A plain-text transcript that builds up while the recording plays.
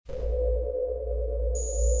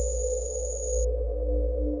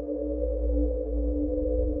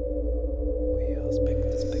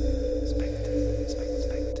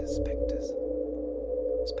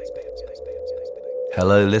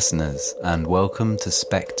Hello listeners, and welcome to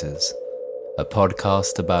Spectres, a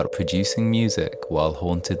podcast about producing music while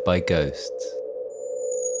haunted by ghosts.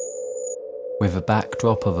 With a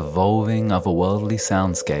backdrop of evolving otherworldly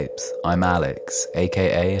soundscapes, I'm Alex,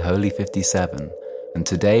 aka Holy57, and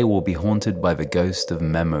today we'll be haunted by the ghost of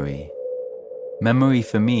memory. Memory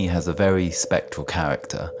for me has a very spectral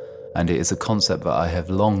character, and it is a concept that I have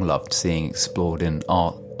long loved seeing explored in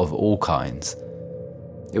art of all kinds.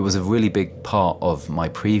 It was a really big part of my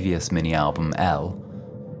previous mini-album, L.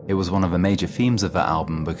 It was one of the major themes of that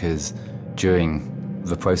album because during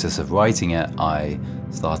the process of writing it, I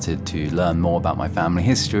started to learn more about my family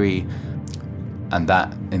history, and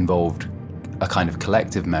that involved a kind of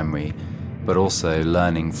collective memory, but also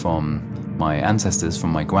learning from my ancestors,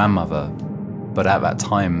 from my grandmother. But at that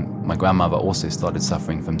time, my grandmother also started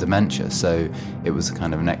suffering from dementia, so it was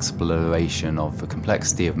kind of an exploration of the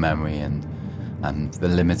complexity of memory and the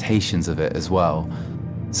limitations of it as well.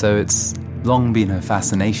 So it's long been a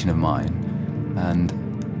fascination of mine, and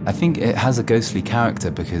I think it has a ghostly character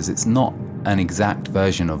because it's not an exact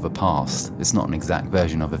version of the past, it's not an exact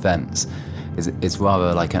version of events, it's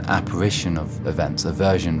rather like an apparition of events, a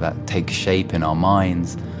version that takes shape in our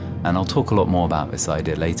minds, and I'll talk a lot more about this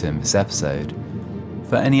idea later in this episode.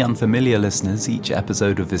 For any unfamiliar listeners, each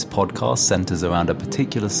episode of this podcast centers around a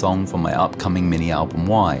particular song from my upcoming mini-album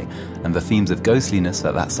Y, and the themes of ghostliness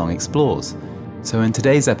that song explores. So in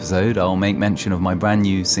today's episode, I'll make mention of my brand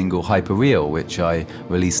new single Hyperreal, which I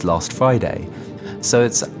released last Friday. So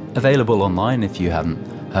it's available online if you haven't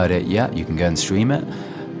heard it yet, you can go and stream it.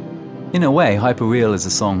 In a way, Hyperreal is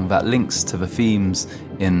a song that links to the themes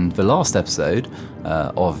in the last episode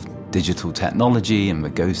of digital technology and the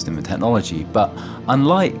ghost in the technology, but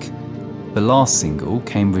unlike the last single,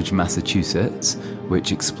 Cambridge, Massachusetts,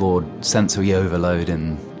 which explored sensory overload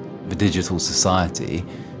in the digital society,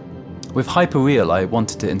 with Hyperreal I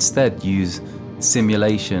wanted to instead use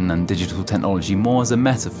simulation and digital technology more as a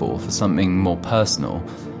metaphor for something more personal,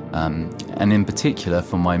 and in particular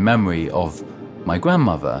for my memory of my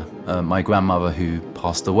grandmother who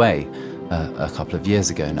passed away a couple of years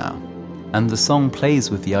ago now. And the song plays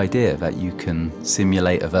with the idea that you can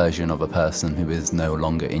simulate a version of a person who is no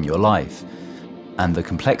longer in your life, and the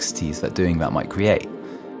complexities that doing that might create.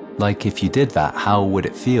 Like, if you did that, how would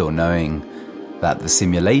it feel knowing that the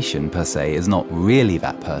simulation per se is not really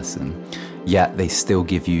that person, yet they still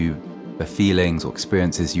give you the feelings or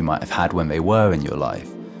experiences you might have had when they were in your life?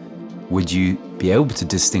 Would you be able to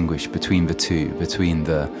distinguish between the two, between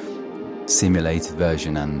the simulated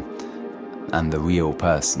version and the real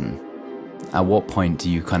person? At what point do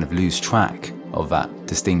you kind of lose track of that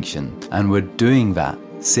distinction? And would doing that,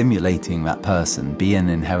 simulating that person, be an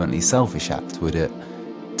inherently selfish act? Would it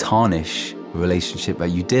tarnish the relationship that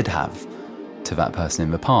you did have to that person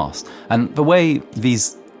in the past? And the way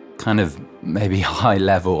these kind of maybe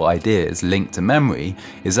high-level ideas link to memory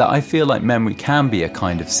is that I feel like memory can be a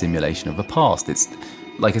kind of simulation of the past. It's,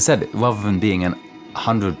 like I said, rather than being an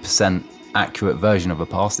 100% accurate version of the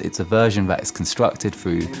past, it's a version that is constructed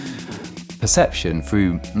through perception,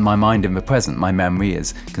 through my mind in the present. My memory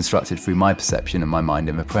is constructed through my perception and my mind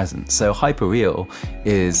in the present. So Hyperreal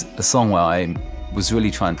is a song where I was really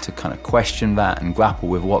trying to kind of question that and grapple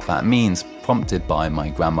with what that means, prompted by my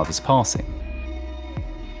grandmother's passing.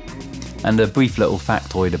 And a brief little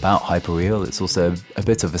factoid about Hyperreal, it's also a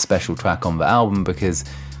bit of a special track on the album because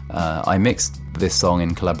I mixed this song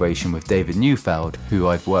in collaboration with David Neufeld, who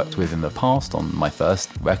I've worked with in the past on my first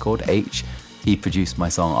record, H. He produced my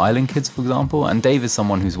song Island Kids, for example, and Dave is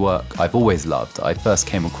someone whose work I've always loved. I first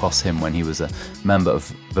came across him when he was a member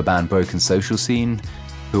of the band Broken Social Scene,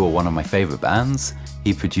 who are one of my favourite bands.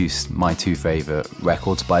 He produced my two favourite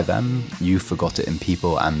records by them, You Forgot It in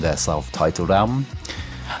People and their self-titled album.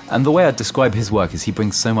 And the way I describe his work is he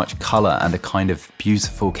brings so much colour and a kind of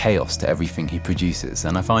beautiful chaos to everything he produces,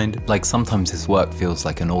 and I find like sometimes his work feels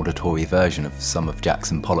like an auditory version of some of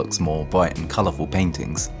Jackson Pollock's more bright and colourful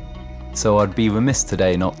paintings. So I'd be remiss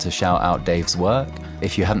today not to shout out Dave's work.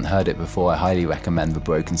 If you hadn't heard it before, I highly recommend the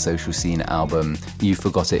Broken Social Scene album You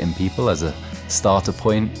Forgot It in People as a starter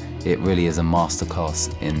point. It really is a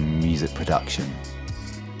masterclass in music production.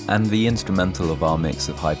 And the instrumental of our mix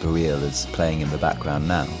of Hyperreal is playing in the background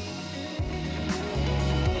now.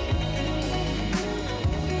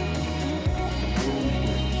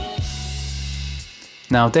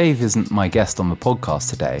 Now, Dave isn't my guest on the podcast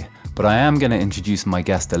today, but I am going to introduce my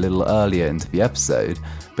guest a little earlier into the episode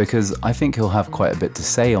because I think he'll have quite a bit to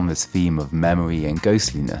say on this theme of memory and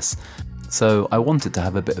ghostliness. So I wanted to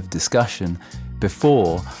have a bit of discussion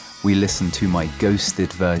before we listen to my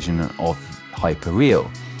ghosted version of Hyperreal.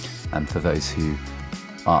 And for those who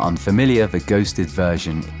are unfamiliar, the ghosted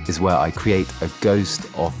version is where I create a ghost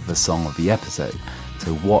of the song of the episode.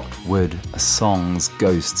 So what would a song's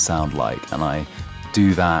ghost sound like? And I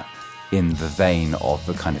do that in the vein of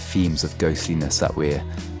the kind of themes of ghostliness that we're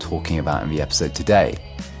talking about in the episode today.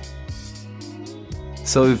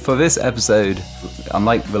 So for this episode,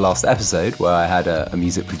 unlike the last episode where I had a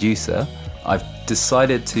music producer, I've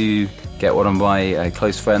decided to get one of my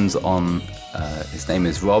close friends on. His name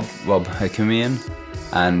is Rob Hakimian,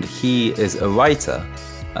 and he is a writer.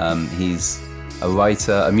 He's a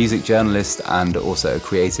writer, a music journalist, and also a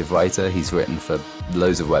creative writer. He's written for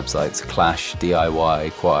loads of websites: Clash,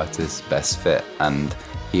 DIY, Quietus, Best Fit, and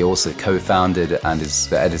he also co-founded and is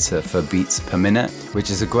the editor for Beats Per Minute, which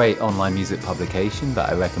is a great online music publication that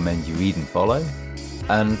I recommend you read and follow.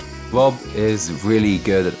 And Rob is really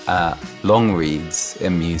good at long reads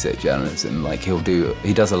in music journalism. Like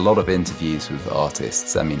he does a lot of interviews with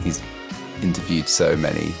artists. I mean, he's interviewed so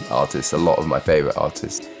many artists, a lot of my favorite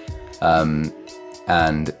artists.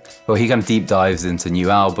 And well, he kind of deep dives into new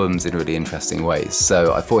albums in really interesting ways.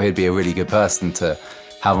 So I thought he'd be a really good person to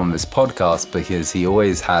have on this podcast because he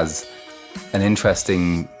always has an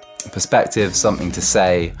interesting perspective, something to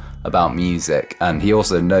say about music, and he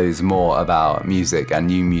also knows more about music and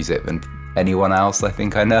new music than anyone else I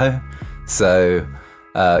think I know. So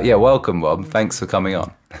welcome, Rob. Thanks for coming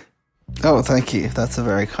on. Oh, thank you. That's a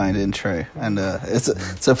very kind intro, and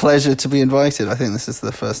it's a pleasure to be invited. I think this is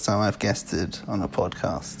the first time I've guested on a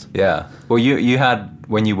podcast. Yeah. Well, you had,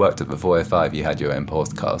 when you worked at the 405, you had your own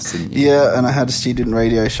podcast, didn't you? Yeah, and I had a student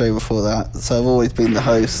radio show before that, so I've always been the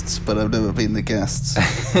hosts, but I've never been the guests.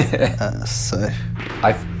 So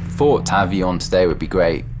I thought to have you on today would be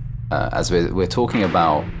great, as we're talking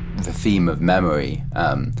about the theme of memory,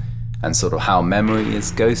 and sort of how memory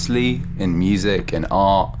is ghostly in music and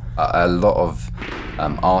art. A lot of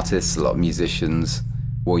artists, a lot of musicians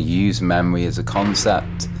will use memory as a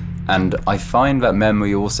concept, and I find that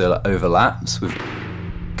memory also overlaps with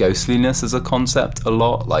ghostliness as a concept a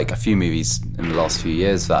lot. Like a few movies in the last few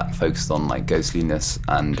years that focused on like ghostliness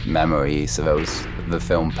and memory. So there was the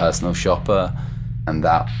film Personal Shopper, and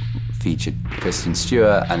that featured Kristen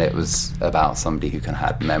Stewart, and it was about somebody who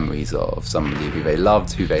had memories of somebody who they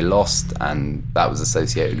loved, who they lost, and that was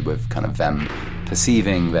associated with kind of them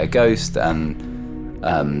perceiving their ghost. And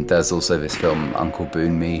there's also this film Uncle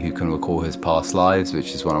Boon Me, Who Can Recall His Past Lives,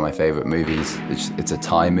 which is one of my favourite movies. It's a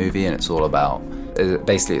Thai movie, and it's about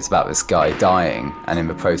this guy dying, and in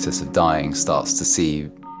the process of dying starts to see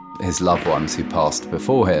his loved ones who passed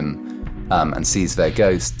before him, and sees their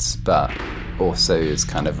ghosts, but also is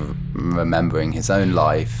kind of remembering his own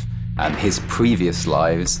life and his previous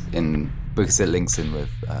lives because it links in with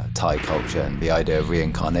Thai culture and the idea of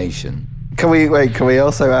reincarnation. Can we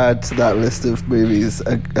also add to that list of movies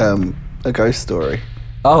a ghost story?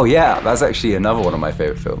 Oh yeah, that's actually another one of my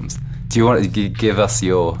favourite films. Do you want to give us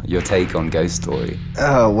your take on Ghost Story?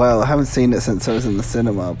 Oh, well, I haven't seen it since I was in the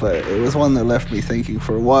cinema, but it was one that left me thinking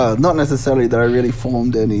for a while. Not necessarily that I really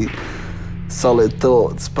formed any solid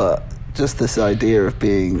thoughts, but just this idea of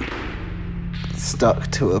being stuck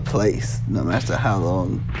to a place, no matter how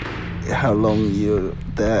long you're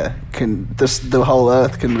there, the whole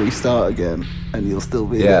earth can restart again, and you'll still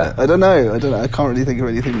be there. I don't know. I can't really think of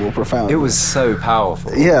anything more profound. It was so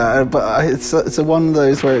powerful. Yeah, but it's one of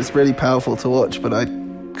those where it's really powerful to watch, but I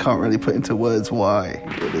can't really put into words why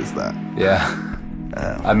it is that. Yeah.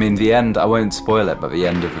 I mean, the end, I won't spoil it, but the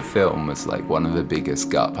end of the film was like one of the biggest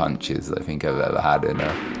gut punches I think I've ever had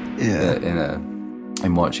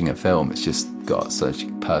in watching a film. It's just got such a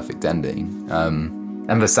perfect ending.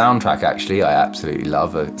 And the soundtrack, actually, I absolutely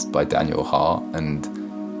love. It's by Daniel Hart, and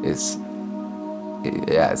it's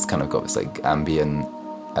kind of got this like ambient,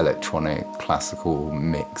 electronic, classical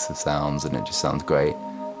mix of sounds, and it just sounds great.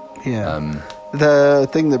 Yeah. The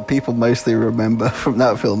thing that people mostly remember from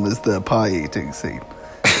that film is the pie eating scene,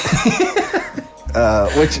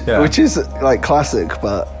 which is like classic,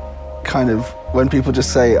 but kind of when people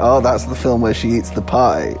just say, "Oh, that's the film where she eats the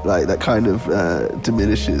pie," like that kind of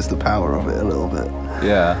diminishes the power of it a little bit.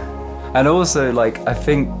 Yeah, and also like I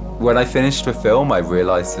think when I finished the film, I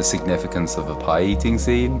realised the significance of the pie eating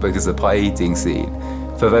scene, because the pie eating scene,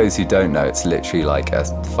 for those who don't know, it's literally like a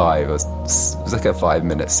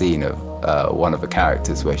 5-minute scene of one of the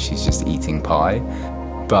characters where she's just eating pie.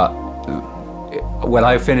 But when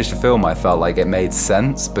I finished the film, I felt like it made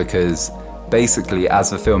sense, because basically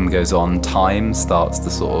as the film goes on, time starts to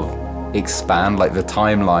sort of expand. Like the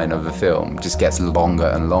timeline of the film just gets longer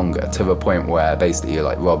and longer, to the point where basically,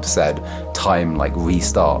 like Rob said, time like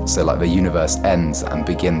restarts. So like the universe ends and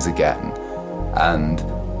begins again. And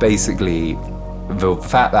basically the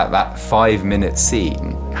fact that that 5-minute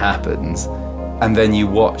scene happens, and then you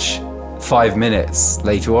watch 5 minutes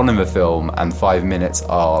later on in the film, and 5 minutes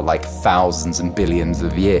are like thousands and billions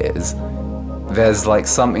of years. There's like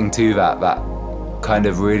something to that kind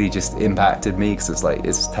of really just impacted me, because it's like,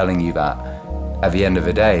 it's telling you that at the end of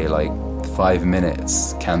the day, like 5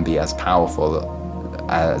 minutes can be as powerful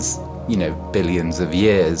as, you know, billions of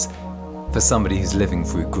years for somebody who's living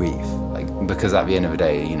through grief. Like, because at the end of the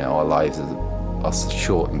day, you know, our lives are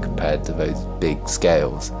short and compared to those big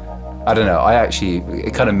scales. I don't know,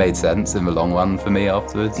 it kind of made sense in the long run for me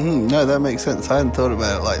afterwards. No, that makes sense. I hadn't thought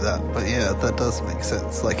about it like that, but yeah, that does make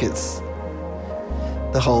sense. Like, it's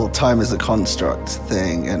the whole time as a construct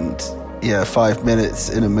thing, and yeah, 5 minutes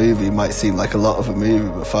in a movie might seem like a lot of a movie,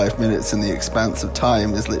 but 5 minutes in the expanse of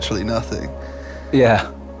time is literally nothing.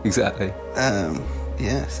 Yeah, exactly.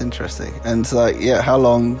 Yeah, it's interesting. And like, yeah, how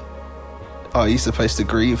long are you supposed to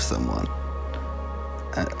grieve someone?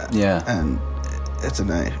 Yeah. And I don't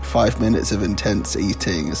know, 5 minutes of intense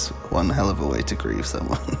eating is one hell of a way to grieve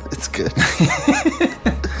someone. It's good.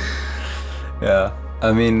 Yeah.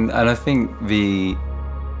 I mean, and I think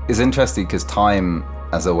it's interesting because time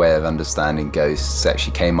as a way of understanding ghosts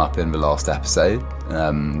actually came up in the last episode.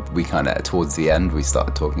 We kind of, towards the end, we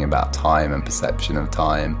started talking about time and perception of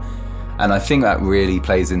time. And I think that really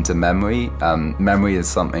plays into memory. Memory is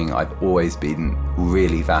something I've always been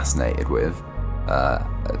really fascinated with,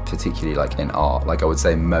 particularly like in art. Like, I would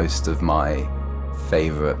say most of my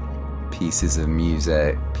favorite pieces of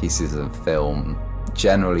music, pieces of film,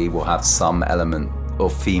 generally will have some element or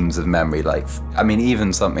themes of memory. Like, I mean,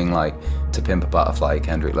 even something like To Pimp a Butterfly,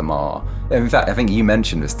 Kendrick Lamar. In fact, I think you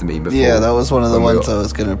mentioned this to me before. Yeah, that was one of the ones I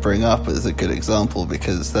was going to bring up as a good example,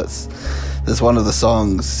 because there's one of the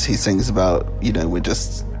songs he sings about, you know, we're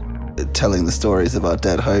just telling the stories of our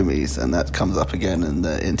dead homies, and that comes up again in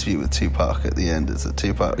the interview with Tupac at the end. It's a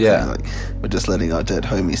Tupac thing, like, we're just letting our dead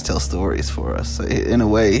homies tell stories for us. So in a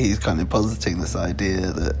way, he's kind of positing this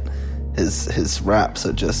idea that his raps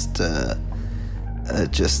are just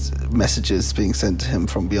messages being sent to him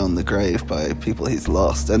from beyond the grave by people he's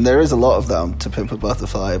lost. And there is a lot of that on To Pimp a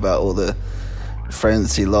Butterfly, about all the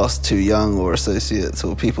friends he lost too young, or associates,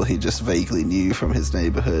 or people he just vaguely knew from his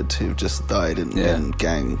neighborhood who've just died in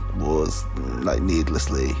gang wars, like,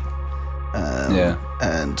 needlessly.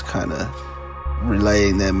 And kind of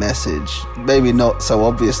relaying their message, maybe not so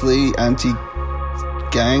obviously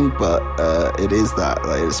anti-gang, but it is that,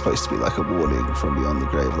 like, it's supposed to be like a warning from beyond the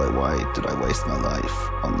grave, like, why did I waste my life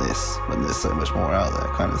on this when there's so much more out there,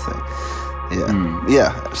 kind of thing.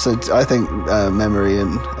 Yeah. So I think memory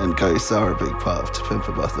and ghosts are a big part of To Pimp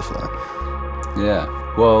a Butterfly. Yeah.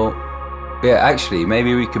 Well, yeah, actually,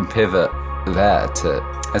 maybe we can pivot there to,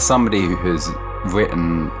 as somebody who has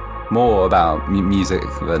written more about music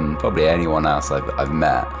than probably anyone else I've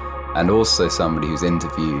met, and also somebody who's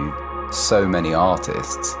interviewed so many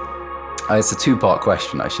artists. It's a two-part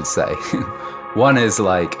question, I should say. One is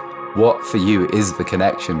like, what for you is the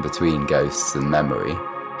connection between ghosts and memory?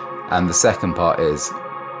 And the second part is,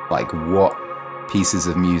 like, what pieces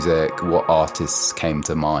of music, what artists came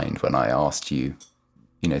to mind when I asked you,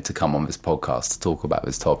 you know, to come on this podcast to talk about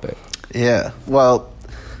this topic? Yeah, well,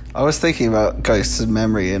 I was thinking about ghosts and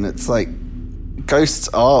memory, and it's like, ghosts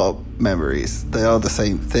are memories. They are the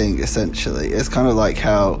same thing, essentially. It's kind of like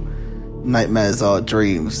how nightmares are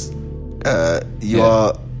dreams.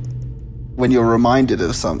 When you're reminded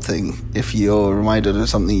of something, if you're reminded of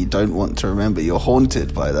something you don't want to remember, you're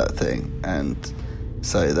haunted by that thing. And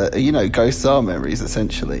so that, you know, ghosts are memories,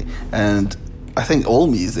 essentially. And I think all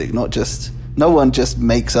music, no one just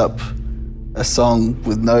makes up a song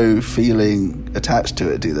with no feeling attached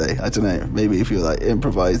to it, do they? I don't know. Maybe if you're like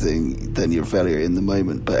improvising, then you're very in the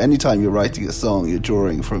moment. But anytime you're writing a song, you're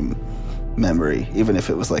drawing from memory, even if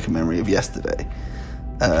it was like a memory of yesterday.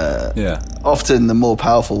 Often the more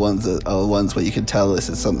powerful ones are ones where you can tell this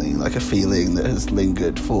is something like a feeling that has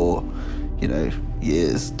lingered for, you know,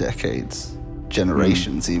 years, decades,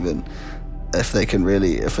 generations even. If a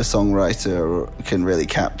songwriter can really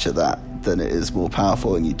capture that, then it is more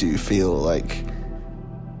powerful, and you do feel like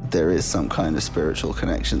there is some kind of spiritual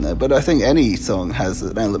connection there. But I think any song has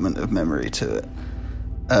an element of memory to it.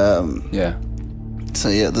 So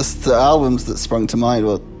yeah, the albums that sprung to mind,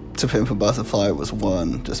 well, To Pimp a Butterfly was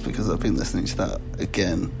one, just because I've been listening to that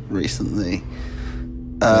again recently.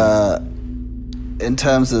 In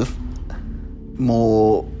terms of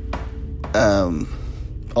more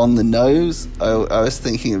on the nose, I was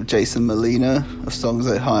thinking of Jason Molina of Songs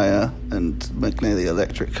I Hire and McNeely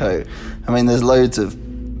Electric Coat. I mean, there's loads of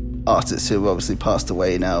artists who have obviously passed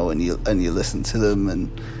away now, and you listen to them,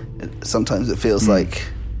 and sometimes it feels like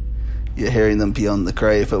you're hearing them beyond the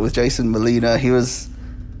grave. But with Jason Molina, he was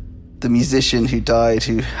the musician who died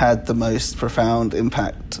who had the most profound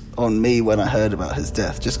impact on me when I heard about his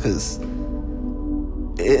death, just because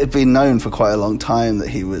it had been known for quite a long time that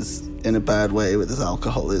he was in a bad way with his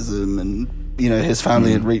alcoholism, and his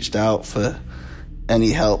family had reached out for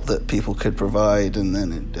any help that people could provide, and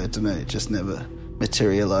then it just never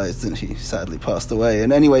materialized, and he sadly passed away.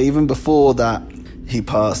 And anyway, even before that he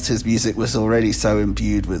passed, his music was already so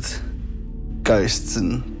imbued with ghosts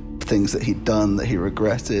and things that he'd done that he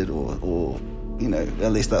regretted, or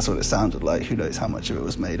at least that's what it sounded like. Who knows how much of it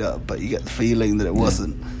was made up, but you get the feeling that it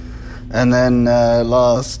wasn't. And then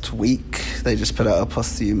last week they just put out a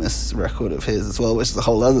posthumous record of his as well, which is a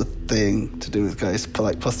whole other thing to do with ghosts.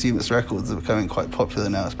 Like, posthumous records are becoming quite popular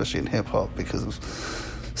now, especially in hip-hop, because of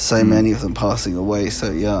so many of them passing away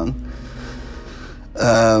so young.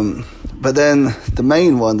 But then the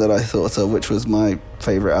main one that I thought of, which was my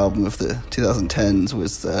favourite album of the 2010s,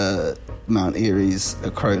 was Mount Erie's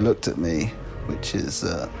A Crow Looked at Me, which is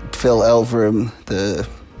Phil Elverum, the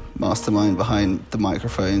mastermind behind the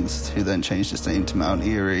Microphones, who then changed his name to Mount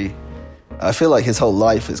Erie. I feel like his whole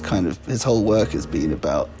life is his whole work has been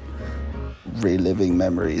about reliving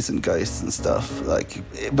memories and ghosts and stuff. Like,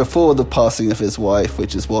 before the passing of his wife,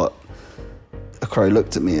 which is what A Crow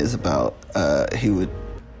Looked at Me is about, he would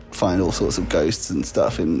find all sorts of ghosts and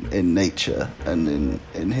stuff in nature and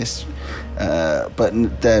in history. But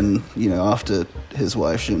then, after his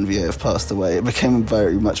wife Genevieve passed away, it became a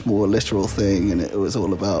very much more literal thing, and it was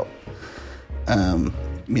all about,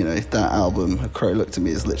 that album, A Crow Looked at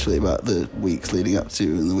Me, is literally about the weeks leading up to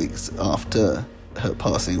and the weeks after her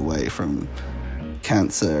passing away from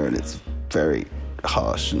cancer, and it's very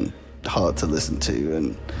harsh and hard to listen to,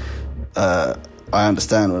 and I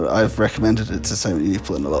understand. I've recommended it to so many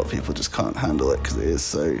people, and a lot of people just can't handle it because it is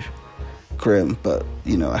so grim. But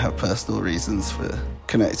I have personal reasons for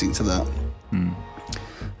connecting to that.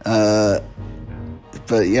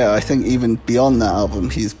 But yeah, I think even beyond that album,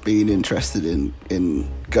 he's been interested in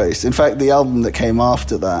ghosts. In fact, the album that came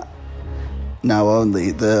after that, Now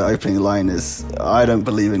Only, the opening line is, "I don't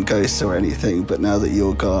believe in ghosts or anything, but now that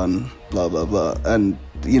you're gone, blah blah blah." And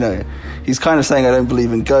he's kind of saying, I don't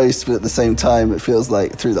believe in ghosts, but at the same time, it feels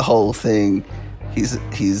like through the whole thing, he's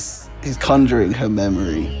conjuring her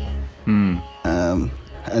memory.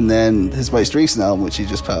 And then his most recent album, which he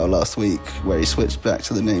just put out last week, where he switched back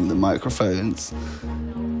to the name The Microphones,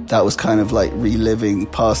 that was kind of like reliving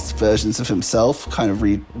past versions of himself, kind of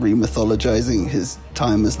re-mythologizing his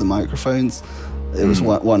time as The Microphones. It was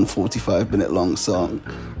one 45-minute long song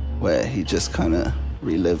where he just kind of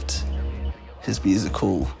relived his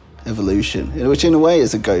musical evolution, which in a way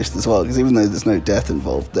is a ghost as well, because even though there's no death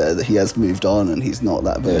involved there, that he has moved on and he's not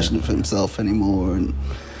that version of himself anymore. And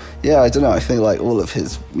I don't know, I think like all of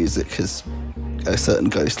his music has a certain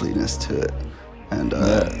ghostliness to it, and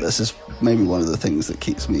this is maybe one of the things that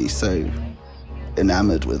keeps me so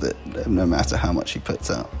enamored with it, no matter how much he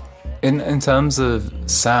puts out. In terms of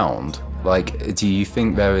sound, like, do you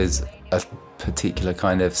think there is a particular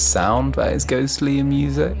kind of sound that is ghostly in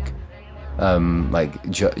music?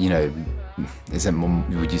 Is it more,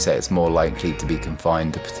 would you say it's more likely to be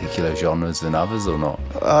confined to particular genres than others, or not?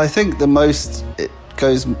 I think the most it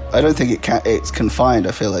goes, I don't think it's confined.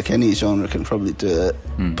 I feel like any genre can probably do it,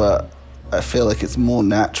 but I feel like it's more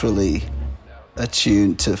naturally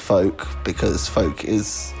attuned to folk, because folk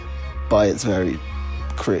is, by its very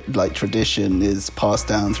tradition, is passed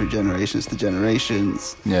down through generations to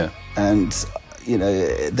generations. And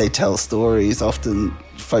they tell stories. Often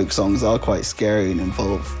folk songs are quite scary and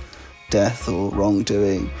involve death or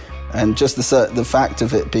wrongdoing, and just the fact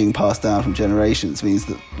of it being passed down from generations means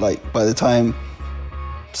that, like, by the time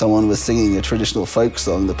someone was singing a traditional folk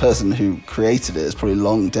song, the person who created it is probably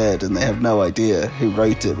long dead, and they have no idea who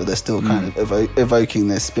wrote it, but they're still kind of evoking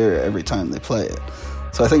their spirit every time they play it.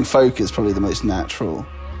 So I think folk is probably the most natural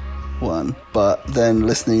one. But then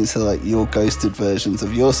listening to like your ghosted versions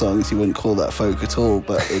of your songs, you wouldn't call that folk at all,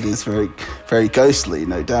 but it is very, very ghostly,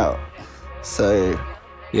 no doubt. So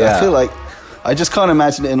I feel like I just can't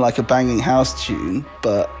imagine it in like a banging house tune,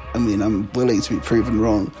 but I mean, I'm willing to be proven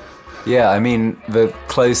wrong. Yeah, I mean, the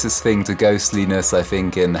closest thing to ghostliness, I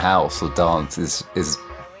think, in house or dance is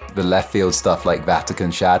the left field stuff like Vatican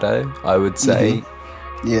Shadow, I would say.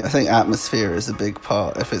 Yeah, I think atmosphere is a big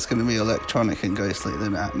part. If it's going to be electronic and ghostly,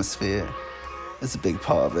 then atmosphere is a big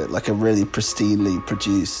part of it. Like a really pristinely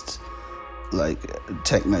produced, like,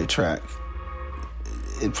 techno track,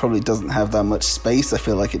 it probably doesn't have that much space. I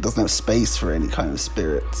feel like it doesn't have space for any kind of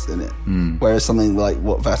spirits in it. Whereas something like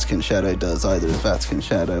what Vatican Shadow does, either as Vatican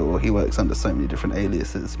Shadow or he works under so many different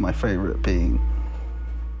aliases, my favourite being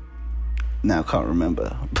now can't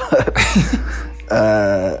remember, but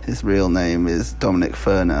his real name is Dominic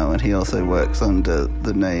Furnow, and he also works under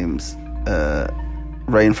the names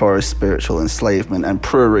Rainforest Spiritual Enslavement and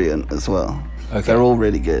Prurient as well. Okay. They're all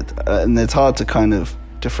really good, and it's hard to kind of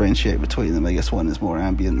differentiate between them. I guess one is more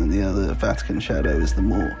ambient than the other. Vatican Shadow is the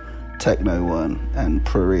more techno one, and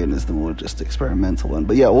Prurient is the more just experimental one.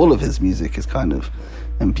 But yeah, all of his music is kind of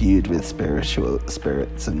imbued with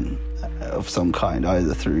spirits and of some kind,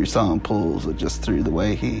 either through samples or just through the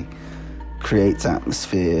way he creates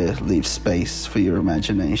atmosphere, leaves space for your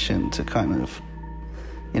imagination to kind of,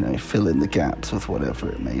 fill in the gaps with whatever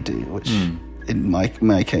it may do, which in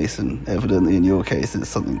my case, and evidently in your case, is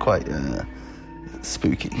something quite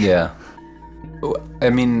spooky. Yeah. I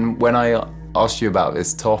mean, when I asked you about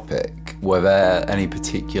this topic, were there any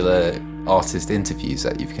particular artist interviews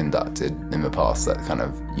that you've conducted in the past that kind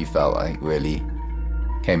of you felt like really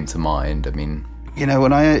came to mind? I mean,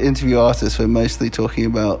 when I interview artists, we're mostly talking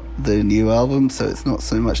about the new album, so it's not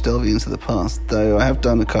so much delving into the past, though I have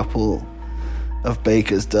done a couple of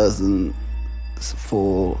Baker's Dozen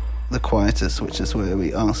for The Quietus, which is where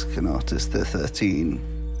we ask an artist their 13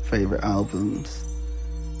 favourite albums.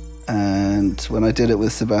 And when I did it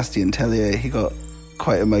with Sébastien Tellier, he got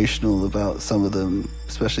quite emotional about some of them,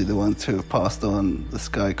 especially the ones who have passed on. This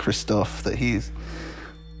guy Christophe that he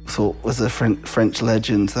thought was a French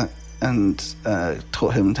legend and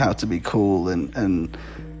taught him how to be cool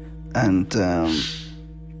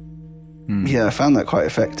yeah, I found that quite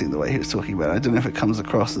affecting, the way he was talking about it. I don't know if it comes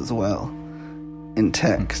across as well in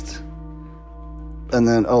text. And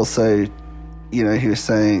then also, he was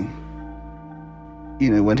saying,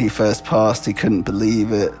 when he first passed, he couldn't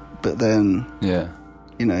believe it, but then,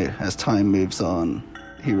 as time moves on,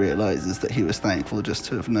 he realizes that he was thankful just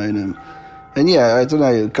to have known him. And yeah, I don't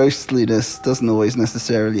know, ghostliness doesn't always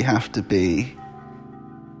necessarily have to be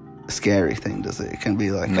a scary thing, does it? It can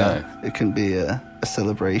be like it can be a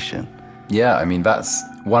celebration. Yeah, I mean, that's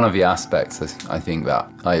one of the aspects I think that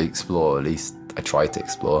I explore, at least I try to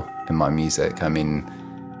explore in my music. I mean,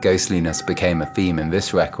 ghostliness became a theme in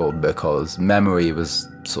this record because memory was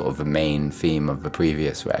sort of the main theme of the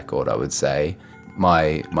previous record, I would say.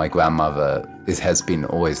 My grandmother has been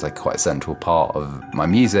always like quite a central part of my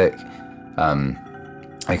music.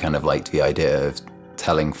 I kind of liked the idea of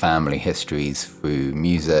telling family histories through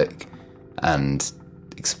music and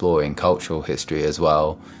exploring cultural history as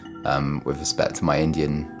well, with respect to my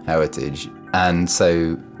Indian heritage. And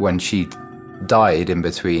so when she died in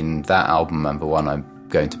between that album and the one I'm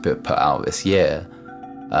going to put out this year,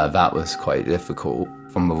 that was quite difficult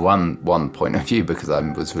from the one point of view because I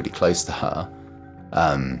was really close to her,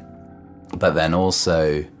 but then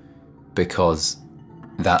also because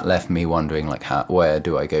that left me wondering, like, where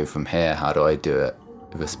do I go from here? How do I do it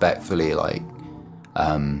respectfully?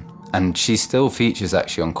 And she still features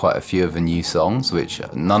actually on quite a few of the new songs, which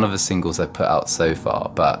none of the singles I've put out so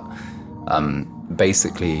far, but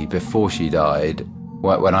basically before she died,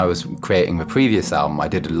 when I was creating the previous album, I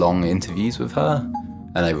did long interviews with her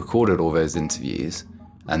and I recorded all those interviews.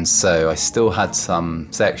 And so I still had some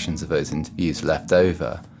sections of those interviews left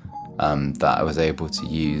over that I was able to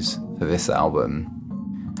use for this album.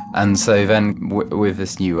 And so then with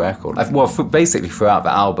this new record, basically throughout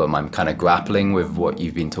the album, I'm kind of grappling with what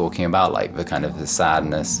you've been talking about, like the kind of the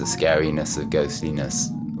sadness, the scariness of ghostliness,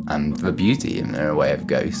 and the beauty in a way of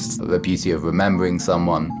ghosts, the beauty of remembering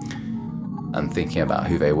someone and thinking about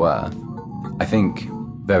who they were. I think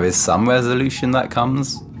there is some resolution that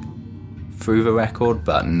comes through the record,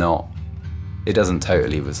 but it doesn't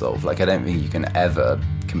totally resolve. Like, I don't think you can ever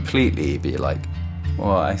completely be like,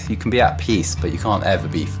 well, you can be at peace, but you can't ever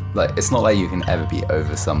be, like, it's not like you can ever be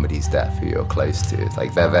over somebody's death who you're close to. It's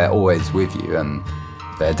like they're always with you, and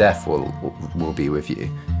their death will be with you.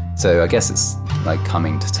 So I guess it's like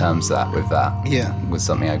coming to terms with that. Yeah. Was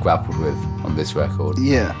something I grappled with on this record.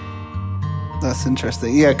 Yeah. That's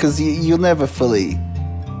interesting. Yeah, because you'll never fully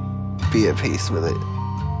be at peace with it,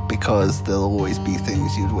 because there'll always be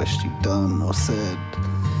things you'd wished you'd done or said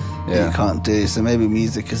that you can't do. So maybe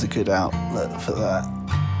music is a good outlet for that,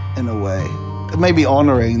 in a way. Maybe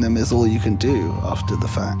honouring them is all you can do after the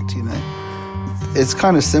fact, It's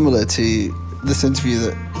kind of similar to this interview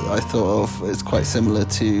that I thought of. Is quite similar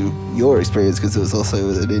to your experience, because it was also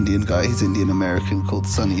with an Indian guy, he's Indian-American, called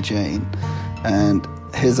Sunny Jain. And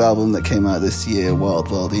his album that came out this year,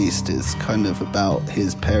 Wild Wild East, is kind of about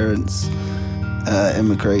his parents'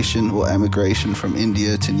 emigration from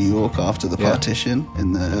India to New York after the partition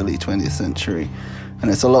in the early 20th century. And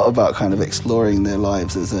it's a lot about kind of exploring their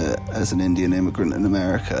lives as an Indian immigrant in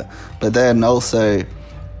America. But then also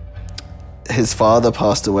his father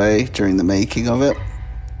passed away during the making of it,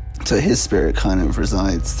 So his spirit kind of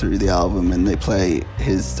resides through the album, and they play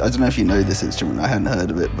his... I don't know if you know this instrument. I hadn't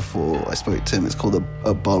heard of it before I spoke to him. It's called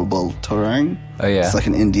a bulbul torang. Oh, yeah. It's like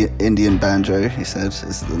an Indian banjo, he said.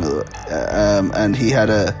 Is another, and he had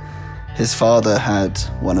his father had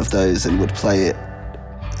one of those and would play it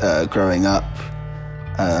growing up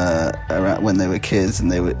around when they were kids,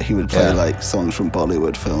 and he would play like songs from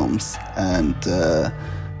Bollywood films. And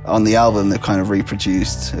on the album, they've kind of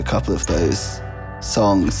reproduced a couple of those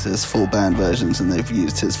songs as full band versions, and they've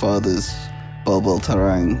used his father's bulbul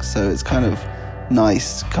torang. So it's kind of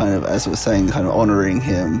nice, kind of, as we're saying, kind of honouring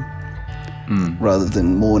him rather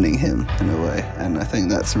than mourning him in a way. And I think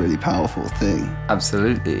that's a really powerful thing.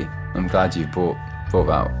 Absolutely. I'm glad you brought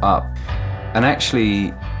that up. And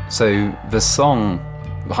actually, so the song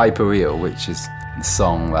Hyperreal, which is the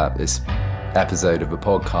song that this episode of the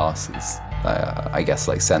podcast is, I guess,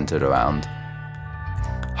 like centered around.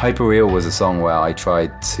 Hyperreal was a song where I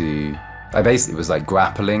basically was like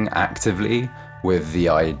grappling actively with the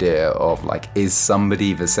idea of like, is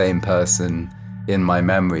somebody the same person in my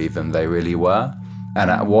memory than they really were? And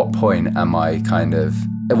at what point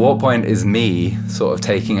is me sort of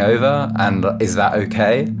taking over, and is that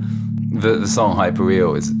okay? The song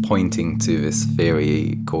Hyperreal is pointing to this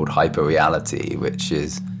theory called hyperreality, which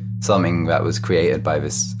is something that was created by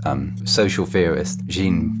this social theorist,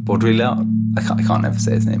 Jean Baudrillard. I can't ever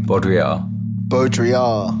say his name. Baudrillard.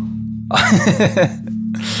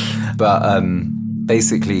 But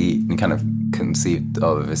basically kind of conceived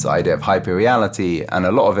of this idea of hyperreality, and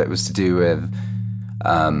a lot of it was to do with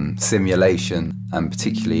simulation, and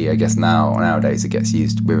particularly, I guess nowadays it gets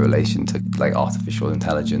used with relation to like artificial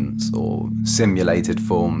intelligence or simulated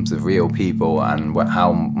forms of real people, and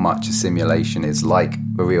how much a simulation is like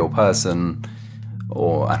a real person,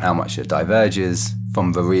 and how much it diverges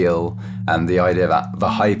from the real, and the idea that the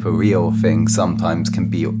hyper-real thing sometimes can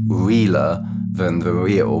be realer than the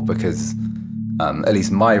real, because at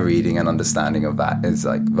least my reading and understanding of that is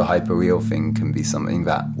like the hyper-real thing can be something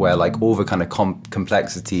that where like all the kind of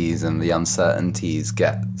complexities and the uncertainties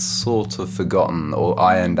get sort of forgotten or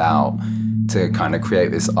ironed out to kind of create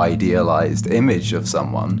this idealized image of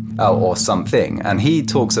someone or something. And he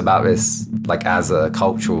talks about this like as a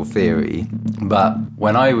cultural theory. But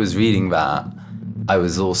when I was reading that, I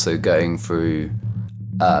was also going through,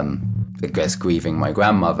 I guess, grieving my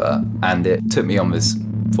grandmother, and it took me on this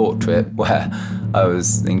thought trip where I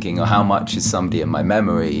was thinking, how much is somebody in my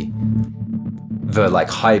memory the like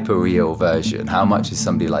hyper-real version? How much is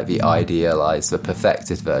somebody like the idealized, the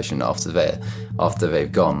perfected version after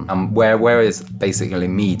they've gone? And where is basically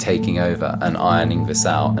me taking over and ironing this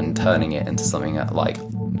out and turning it into something that like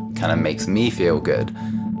kind of makes me feel good,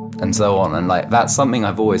 and so on. And like that's something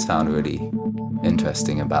I've always found really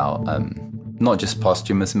interesting about not just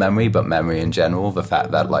posthumous memory, but memory in general. The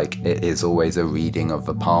fact that like it is always a reading of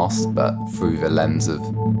the past, but through the lens of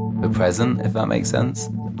the present, if that makes sense.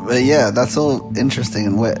 But yeah, that's all interesting,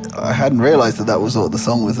 and I hadn't realised that was what the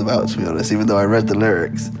song was about, to be honest, even though I read the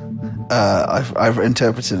lyrics. I've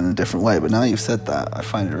interpreted it in a different way, but now you've said that, I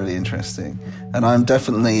find it really interesting. And I'm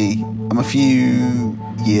a few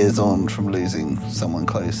years on from losing someone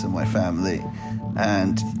close in my family,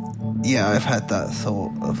 and yeah, I've had that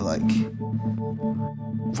thought of like,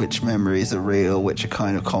 which memories are real, which are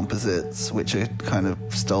kind of composites, which are kind of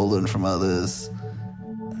stolen from others,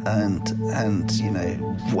 and you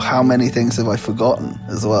know, how many things have I forgotten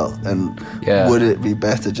as well? And would it be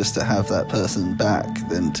better just to have that person back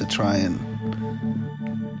than to try and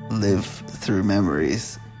live through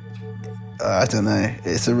memories? I don't know.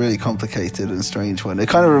 It's a really complicated and strange one. It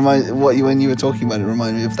kind of when you were talking about it,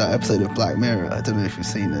 reminded me of that episode of Black Mirror. I don't know if you've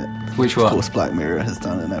seen it. Which one? Of course, Black Mirror has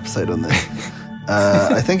done an episode on this.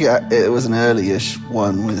 I think it was an early-ish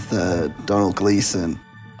one with Donald Gleason.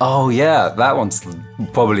 Oh yeah, that one's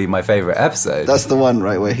probably my favourite episode. That's the one,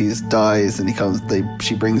 right, where he dies and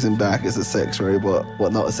she brings him back as a sex robot. Well,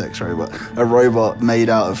 not a sex robot, a robot made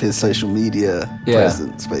out of his social media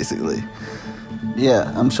presence, basically.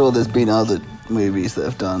 Yeah, I'm sure there's been other movies that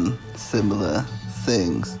have done similar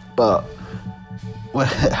things, but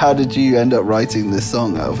how did you end up writing this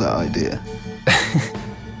song out of that idea?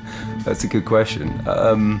 That's a good question.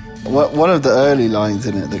 One of the early lines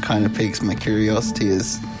in it that kind of piques my curiosity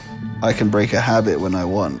is, "I can break a habit when I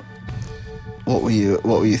want." What were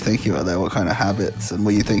you thinking about there? What kind of habits? And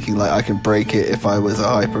were you thinking like, I can break it if I was a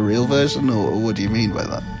hyper-real version, or what do you mean by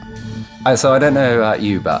that? So I don't know about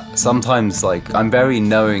you, but sometimes like I'm very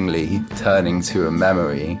knowingly turning to a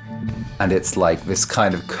memory, and it's like this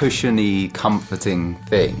kind of cushiony, comforting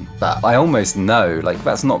thing that I almost know, like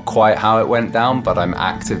that's not quite how it went down, but I'm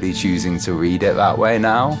actively choosing to read it that way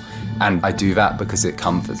now. And I do that because it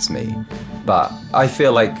comforts me. But I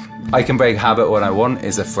feel like I can break a habit when I want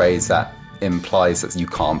is a phrase that implies that you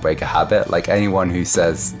can't break a habit. Like anyone who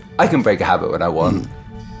says, I can break a habit when I want,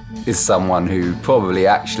 is someone who probably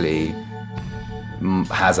actually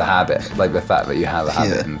has a habit. Like the fact that you have a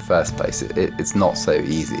habit in the first place, it's not so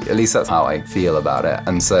easy. At least that's how I feel about it.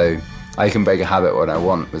 And so I can break a habit when I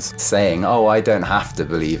want was saying, oh, I don't have to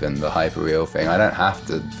believe in the hyperreal thing. I don't have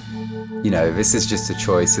to, this is just a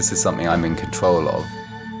choice. This is something I'm in control of.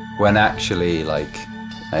 When actually,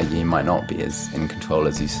 you might not be as in control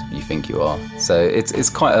as you think you are. So it's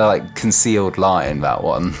quite a concealed line, that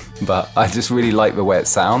one. But I just really like the way it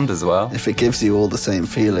sounds as well. If it gives you all the same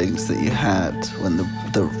feelings that you had when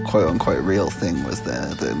the quote-unquote real thing was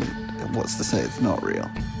there, then what's to say it's not real?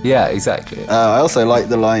 Yeah, exactly. I also like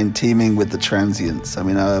the line teeming with the transients. I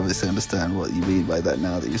mean, I obviously understand what you mean by that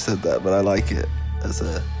now that you said that, but I like it as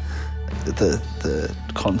the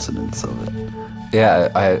consonants of it. Yeah,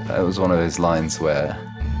 it was one of those lines where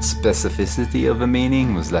specificity of a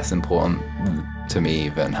meaning was less important to me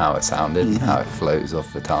than how it sounded, how it flows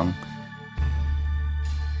off the tongue.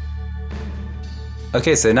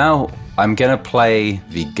 Okay, so now I'm gonna play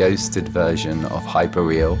the ghosted version of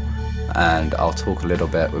Hyperreal, and I'll talk a little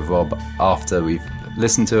bit with Rob after we've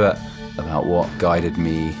listened to it about what guided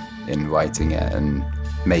me in writing it and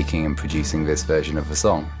making and producing this version of the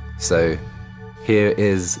song. So here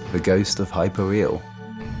is The Ghost of Hyperreal.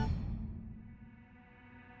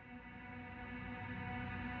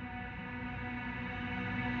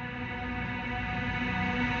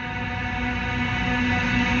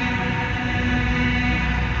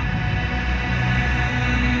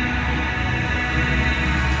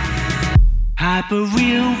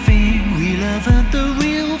 Hyperreal thing, we love the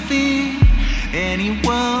real thing. Any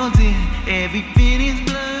world's in, everything is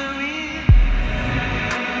blurry.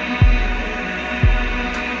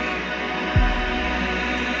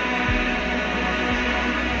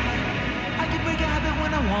 I can break a habit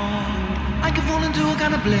when I want. I can fall into a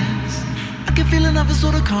kind of bliss. I can feel another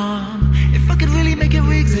sort of calm. If I could really make it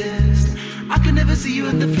exist, I could never see you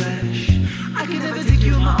in the flesh. I could never take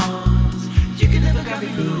you in my arms. You can never grab me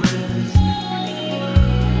through the wrist.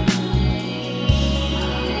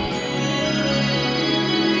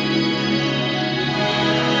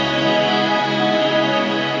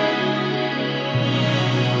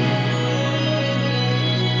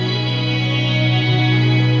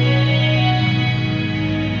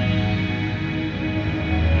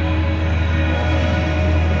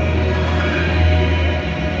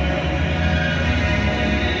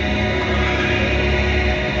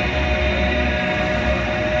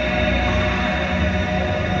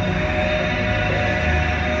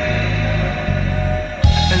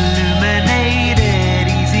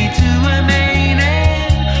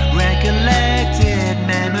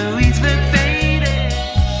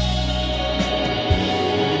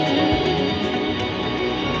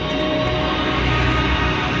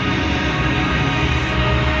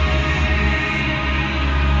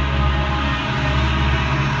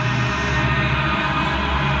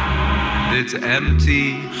 It's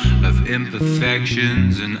empty of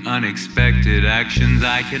imperfections and unexpected actions.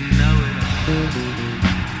 I can know it all.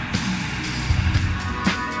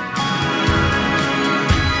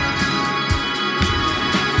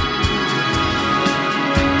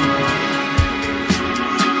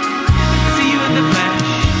 See you in the flesh.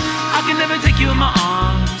 I can never take you in my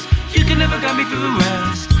arms. You can never guide me through the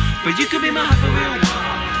rest. But you could be my hyperreal one.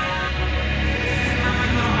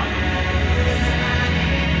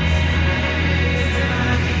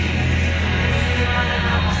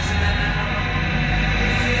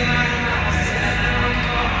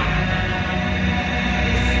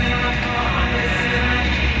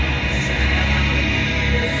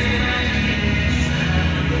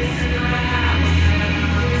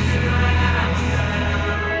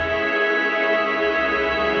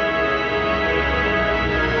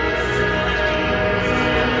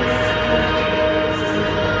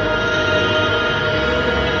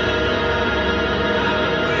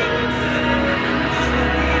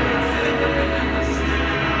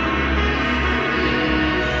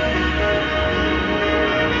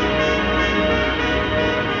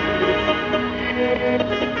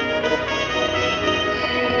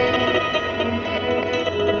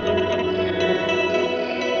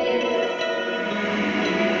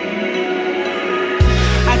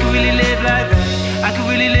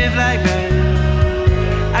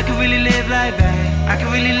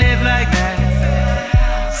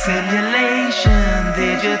 Simulation,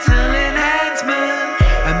 digital enhancement,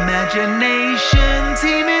 imagination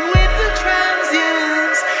teeming with the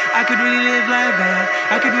transients. I could really live like that.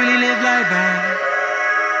 I could really live like that.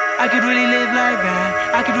 I could really live like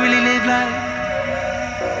that. I could really live like.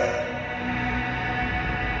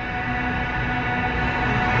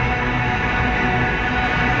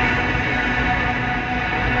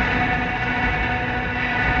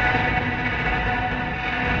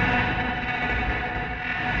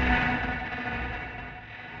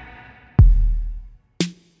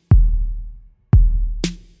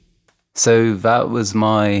 So that was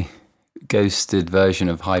my ghosted version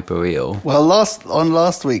of Hyperreal. Well,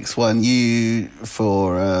 last week's one, you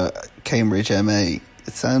for Cambridge MA,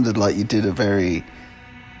 it sounded like you did a very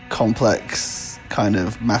complex kind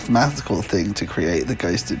of mathematical thing to create the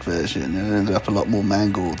ghosted version, and it ended up a lot more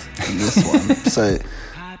mangled than this one. So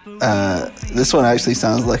this one actually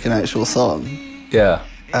sounds like an actual song. Yeah.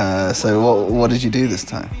 So what did you do this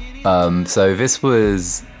time? So this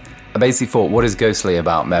was, I basically thought, what is ghostly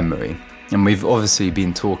about memory? And we've obviously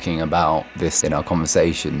been talking about this in our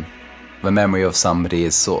conversation. The memory of somebody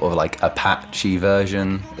is sort of like a patchy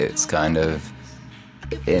version. It's kind of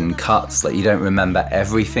in cuts, like you don't remember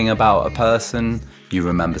everything about a person. You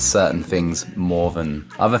remember certain things more than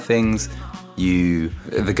other things. The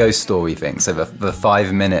ghost story thing, so the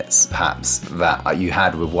 5 minutes perhaps that you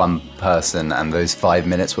had with one person, and those 5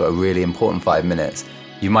 minutes were a really important 5 minutes,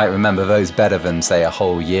 you might remember those better than, say, a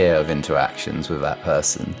whole year of interactions with that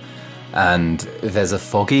person. And there's a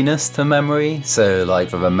fogginess to memory, so like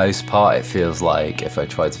for the most part it feels like if I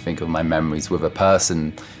try to think of my memories with a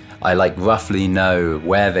person, I like roughly know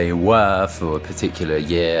where they were for a particular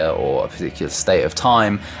year or a particular state of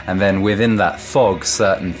time, and then within that fog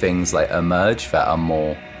certain things like emerge that are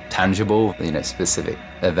more tangible, specific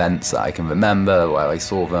events that I can remember where I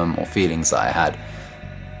saw them or feelings that I had.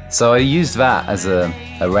 So I used that as a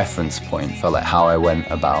reference point for like how I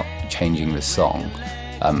went about changing the song.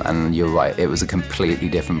 And you're right, it was a completely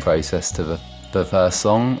different process to the first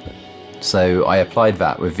song. So I applied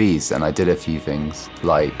that with these, and I did a few things.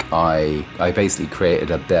 Like I basically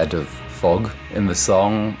created a bed of fog in the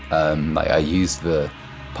song. Like I used the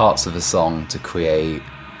parts of the song to create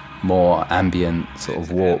more ambient, sort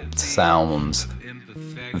of warped sounds.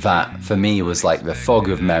 That for me was like the fog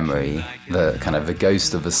of memory, the kind of the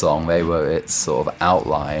ghost of the song. They were its sort of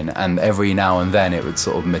outline, and every now and then it would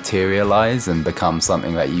sort of materialize and become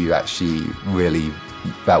something that you actually really,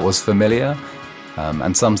 that was familiar.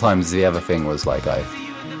 And sometimes the other thing was like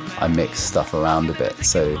I mixed stuff around a bit.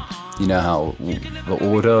 So you know how the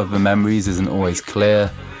order of the memories isn't always clear,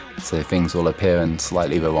 so things will appear in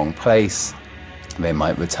slightly the wrong place. They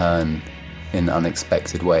might return in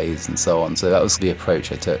unexpected ways and so on. So that was the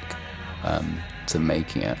approach I took to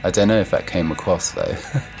making it. I don't know if that came across though.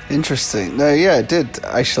 Interesting. No, yeah, it did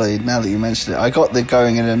actually. Now that you mentioned it, I got the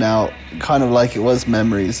going in and out kind of like it was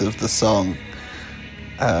memories of the song.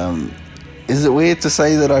 Is it weird to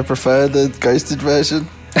say that I prefer the ghosted version?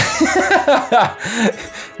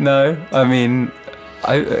 No, I mean,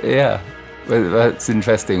 yeah, that's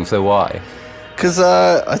interesting. So why? Because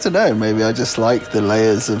I don't know, maybe I just like the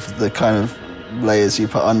layers of the kind of layers you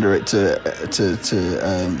put under it to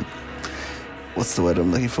what's the word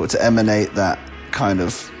I'm looking for, to emanate that kind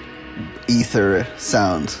of ether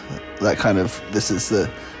sound, that kind of, this is the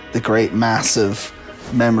great mass of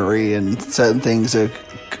memory and certain things are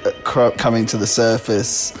coming to the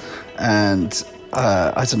surface, and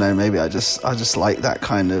I don't know, maybe I just like that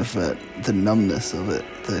kind of the numbness of it,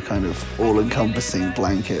 the kind of all-encompassing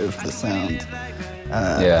blanket of the sound.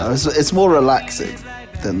 It's more relaxing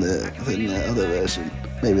than the other version.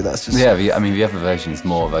 Maybe that's just... Yeah, the other version is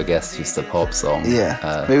more of, I guess, just a pop song.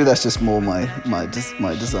 Yeah, maybe that's just more my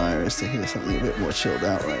desire is to hear something a bit more chilled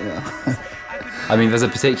out right now. I mean, there's a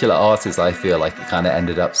particular artist I feel like it kind of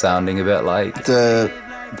ended up sounding a bit like... The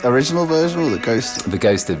original version or the ghosted? The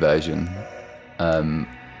ghosted version.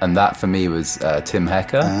 And that for me was Tim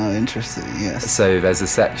Hecker. Oh, interesting, yes. So there's a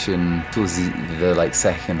section towards the like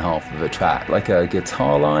second half of the track, like a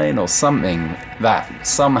guitar line or something that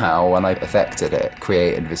somehow, when I affected it,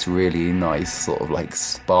 created this really nice sort of like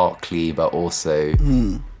sparkly but also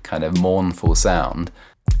kind of mournful sound.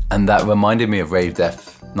 And that reminded me of Rave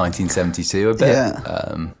Death 1972 a bit.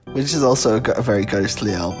 Yeah. Which is also a very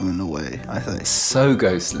ghostly album in a way, I think. So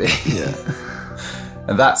ghostly. Yeah.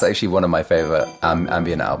 And that's actually one of my favourite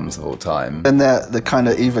ambient albums of all time. And the kind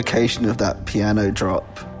of evocation of that piano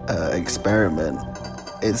drop experiment,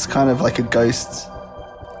 it's kind of like a ghost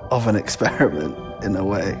of an experiment in a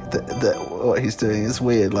way. That what he's doing is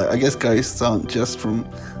weird. Like, I guess ghosts aren't just from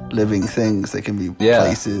living things, they can be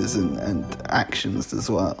places and actions as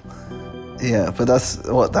well. Yeah, but that's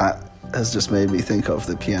what that has just made me think of,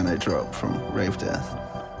 the piano drop from Rave Death.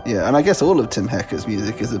 Yeah, and I guess all of Tim Hecker's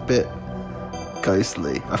music is a bit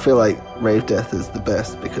ghostly. I feel like Rave Death is the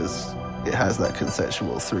best because it has that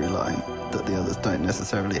conceptual through line that the others don't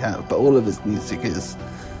necessarily have. But all of his music is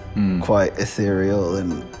quite ethereal,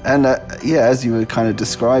 and as you were kind of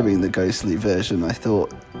describing the ghostly version, I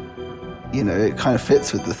thought, it kind of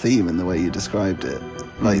fits with the theme in the way you described it.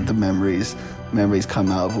 Like the memories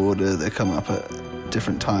come out of order, they come up at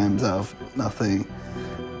different times out of nothing.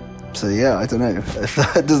 So yeah, I don't know.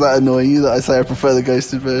 Does that annoy you that I say I prefer the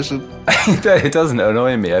ghosted version? It doesn't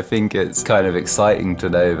annoy me. I think it's kind of exciting to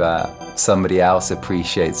know that somebody else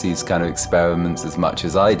appreciates these kind of experiments as much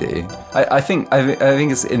as I do. I think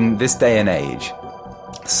it's in this day and age,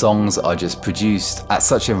 songs are just produced at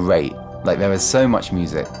such a rate. Like, there is so much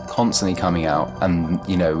music constantly coming out, and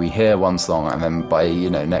we hear one song, and then by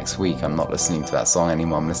next week I'm not listening to that song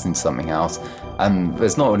anymore, I'm listening to something else, and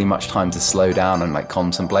there's not really much time to slow down and like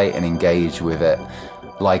contemplate and engage with it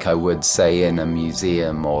like I would say in a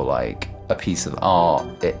museum or like a piece of art,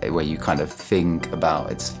 where you kind of think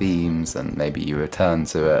about its themes and maybe you return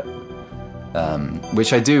to it,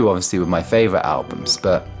 which I do obviously with my favorite albums.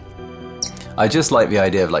 But I just like the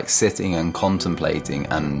idea of like sitting and contemplating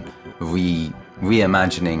and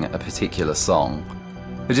reimagining a particular song.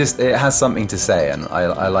 It has something to say, and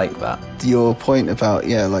I like that. Your point about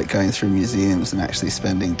like going through museums and actually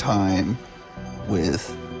spending time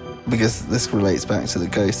with, because this relates back to the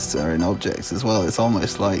ghosts that are in objects as well. It's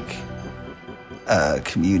almost like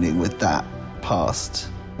communing with that past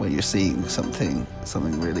when you're seeing something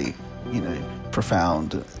really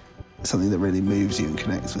profound, something that really moves you and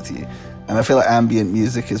connects with you. And I feel like ambient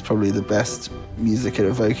music is probably the best music at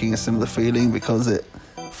evoking a similar feeling, because it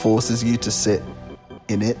forces you to sit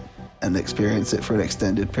in it and experience it for an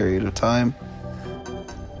extended period of time.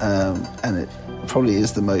 And it probably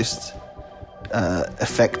is the most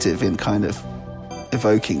effective in kind of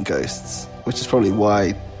evoking ghosts, which is probably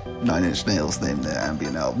why Nine Inch Nails named their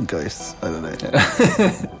ambient album Ghosts. I don't know.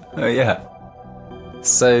 Oh yeah.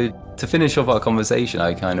 So to finish off our conversation,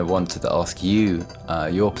 I kind of wanted to ask you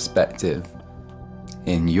your perspective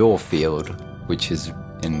in your field, which is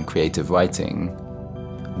in creative writing.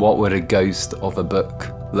 What would a ghost of a book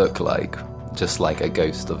look like? Just like a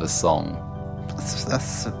ghost of a song.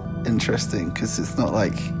 That's interesting, because it's not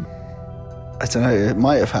like, I don't know, it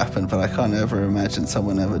might have happened, but I can't ever imagine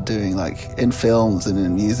someone ever doing, like, in films and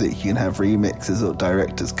in music, you can have remixes or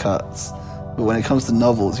director's cuts. But when it comes to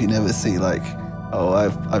novels, you never see, like, oh,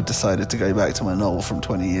 I've decided to go back to my novel from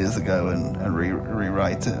 20 years ago and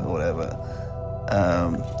rewrite it or whatever.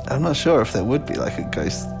 I'm not sure if there would be, like,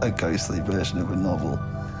 a ghostly version of a novel.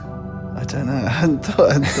 I don't know. I hadn't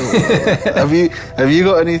thought about that. Have you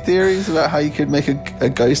got any theories about how you could make a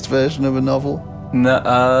ghost version of a novel? No,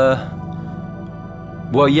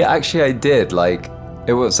 well, yeah, actually I did. Like,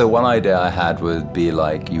 so one idea I had would be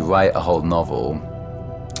like, you write a whole novel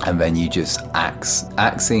and then you just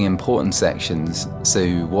axing important sections, so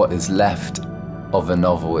what is left of a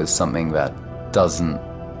novel is something that doesn't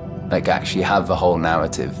like actually have the whole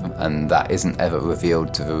narrative, and that isn't ever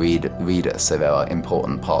revealed to the reader. So there are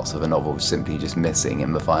important parts of a novel simply just missing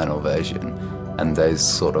in the final version, and those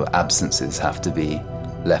sort of absences have to be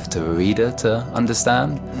left to the reader to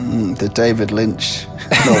understand. The David Lynch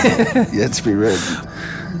novel yet to be written.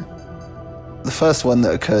 The first one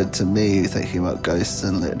that occurred to me thinking about ghosts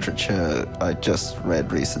in literature, I just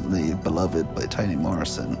read recently Beloved by Toni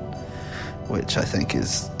Morrison, which I think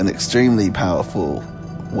is an extremely powerful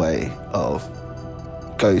way of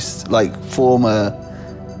ghosts, like former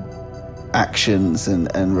actions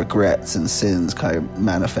and regrets and sins kind of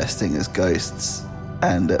manifesting as ghosts.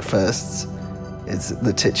 And at first it's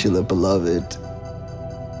the titular beloved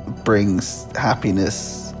brings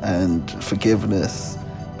happiness and forgiveness,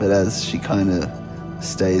 but as she kind of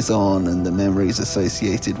stays on and the memories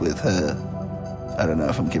associated with her, I don't know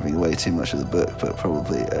if I'm giving away too much of the book, but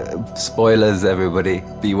probably spoilers, everybody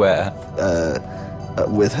beware.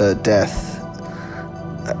 With her death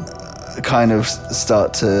kind of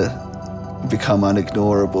start to become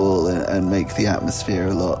unignorable and make the atmosphere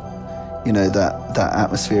a lot, that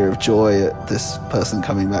atmosphere of joy at this person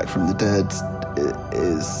coming back from the dead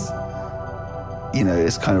is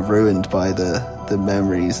kind of ruined by the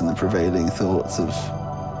memories and the prevailing thoughts of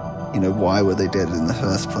why were they dead in the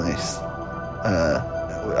first place.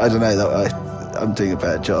 I don't know, that I'm doing a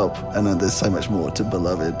bad job, and there's so much more to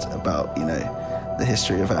Beloved about the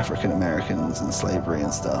history of African Americans and slavery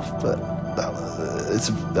and stuff, but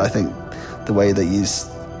I think the way they use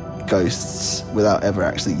ghosts without ever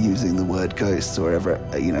actually using the word ghost or ever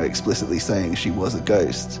explicitly saying she was a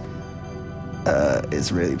ghost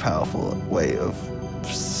is a really powerful way of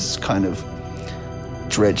kind of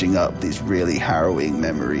dredging up these really harrowing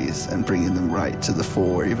memories and bringing them right to the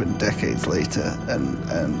fore even decades later. And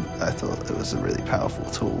I thought it was a really powerful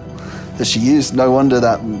tool that she used. No wonder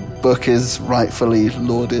that book is rightfully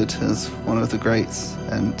lauded as one of the greats,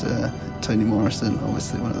 and Toni Morrison,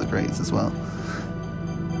 obviously one of the greats as well.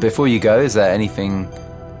 Before you go, is there anything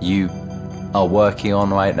you are working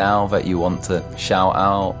on right now that you want to shout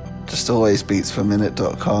out? Just always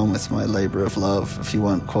beatsperminute.com. It's my labor of love. If you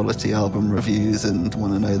want quality album reviews and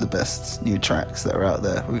want to know the best new tracks that are out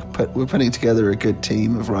there, we're putting together a good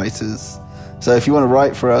team of writers. So if you want to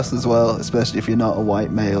write for us as well, especially if you're not a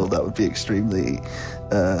white male, that would be extremely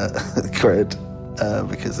great,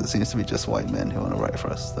 because it seems to be just white men who want to write for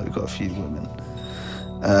us, though we've got a few women.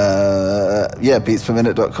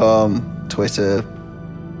 beatsperminute.com, Twitter,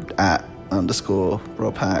 @_RobHack,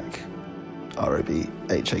 ROBHAK.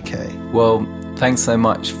 Well, thanks so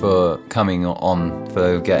much for coming on,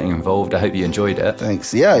 for getting involved. I hope you enjoyed it.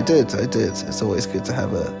 Thanks. Yeah, I did. It's always good to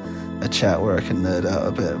have a chat where I can nerd out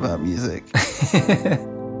a bit about music.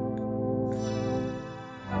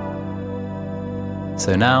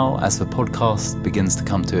 So now, as the podcast begins to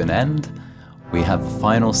come to an end, we have the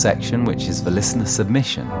final section, which is the listener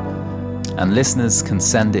submission. And listeners can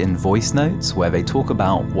send in voice notes where they talk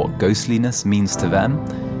about what ghostliness means to them.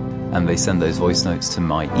 And they send those voice notes to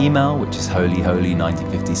my email, which is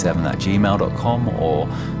holyholy1957@gmail.com, or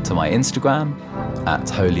to my Instagram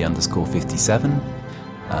 @holy_57.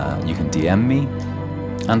 You can DM me.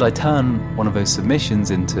 And I turn one of those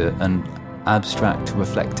submissions into an abstract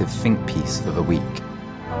reflective think piece for the week.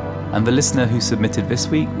 And the listener who submitted this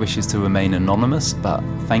week wishes to remain anonymous, but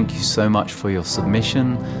thank you so much for your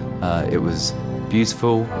submission. It was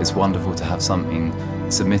beautiful. It's wonderful to have something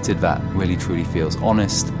submitted that really truly feels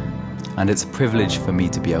honest. And it's a privilege for me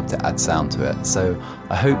to be able to add sound to it. So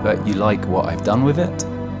I hope that you like what I've done with it.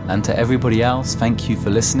 And to everybody else, thank you for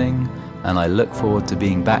listening. And I look forward to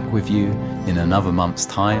being back with you in another month's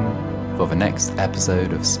time for the next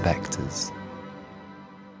episode of Spectres.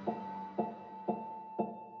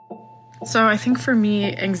 So I think for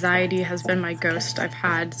me, anxiety has been my ghost I've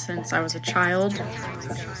had since I was a child.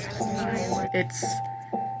 It's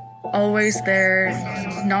always there,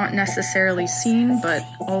 not necessarily seen, but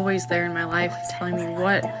always there in my life, telling me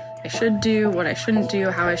what I should do, what I shouldn't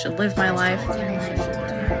do, how I should live my life.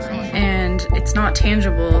 And it's not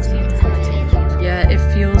tangible, yet it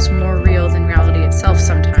feels more real than reality itself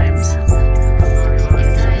sometimes.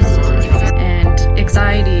 And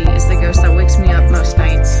anxiety is the ghost that wakes me up most